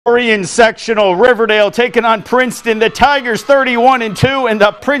Orion sectional, Riverdale taking on Princeton. The Tigers 31-2, and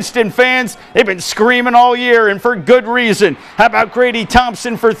the Princeton fans, they've been screaming all year, and for good reason. How about Grady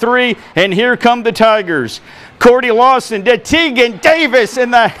Thompson for 3? And here come the Tigers. Cordy Lawson to Tegan Davis,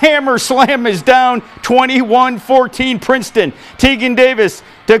 and the hammer slam is down. 21-14 Princeton. Tegan Davis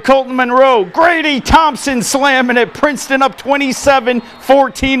to Colton Monroe. Grady Thompson slamming it. Princeton up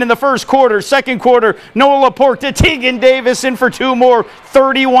 27-14 in the first quarter. Second quarter, Noah Laporte to Tegan Davis, in for 2 more.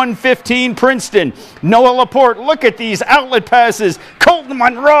 31-15 Princeton. Noah Laporte, look at these outlet passes. Colton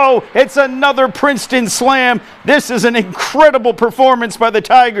Monroe, it's another Princeton slam. This is an incredible performance by the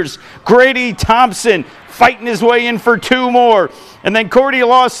Tigers. Grady Thompson fighting his way in for 2 more. And then Cordy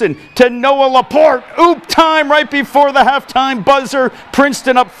Lawson to Noah Laporte. Oop time right before the halftime buzzer.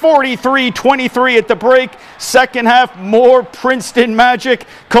 Princeton up 43-23 at the break. Second half, more Princeton magic.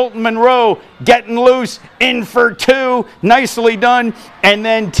 Colton Monroe getting loose, in for 2. Nicely done. And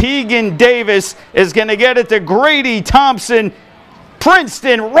then Tegan Davis is going to get it to Grady Thompson.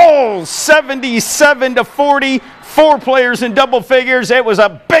 Princeton rolls 77-40. 4 players in double figures. It was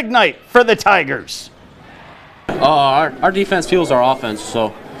a big night for the Tigers. Our defense fuels our offense,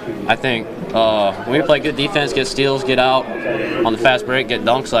 so I think when we play good defense, get steals, get out on the fast break, get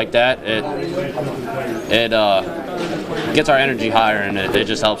dunks like that, it gets our energy higher, and it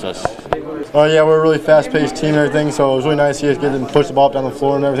just helps us. Yeah, we're a really fast-paced team and everything, so it was really nice to see us get them push the ball up down the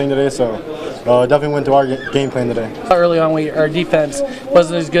floor and everything today, so definitely went to our game plan today. Early on, our defense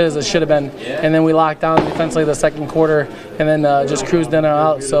wasn't as good as it should have been, and then we locked down defensively the second quarter, and then just cruised in and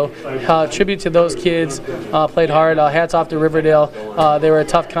out. So tribute to those kids, played hard. Hats off to Riverdale. They were a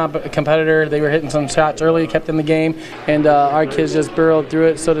tough competitor. They were hitting some shots early, kept in the game, and our kids just burrowed through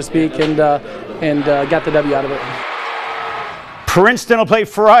it, so to speak, and got the W out of it. Princeton will play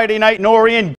Friday night in Orion.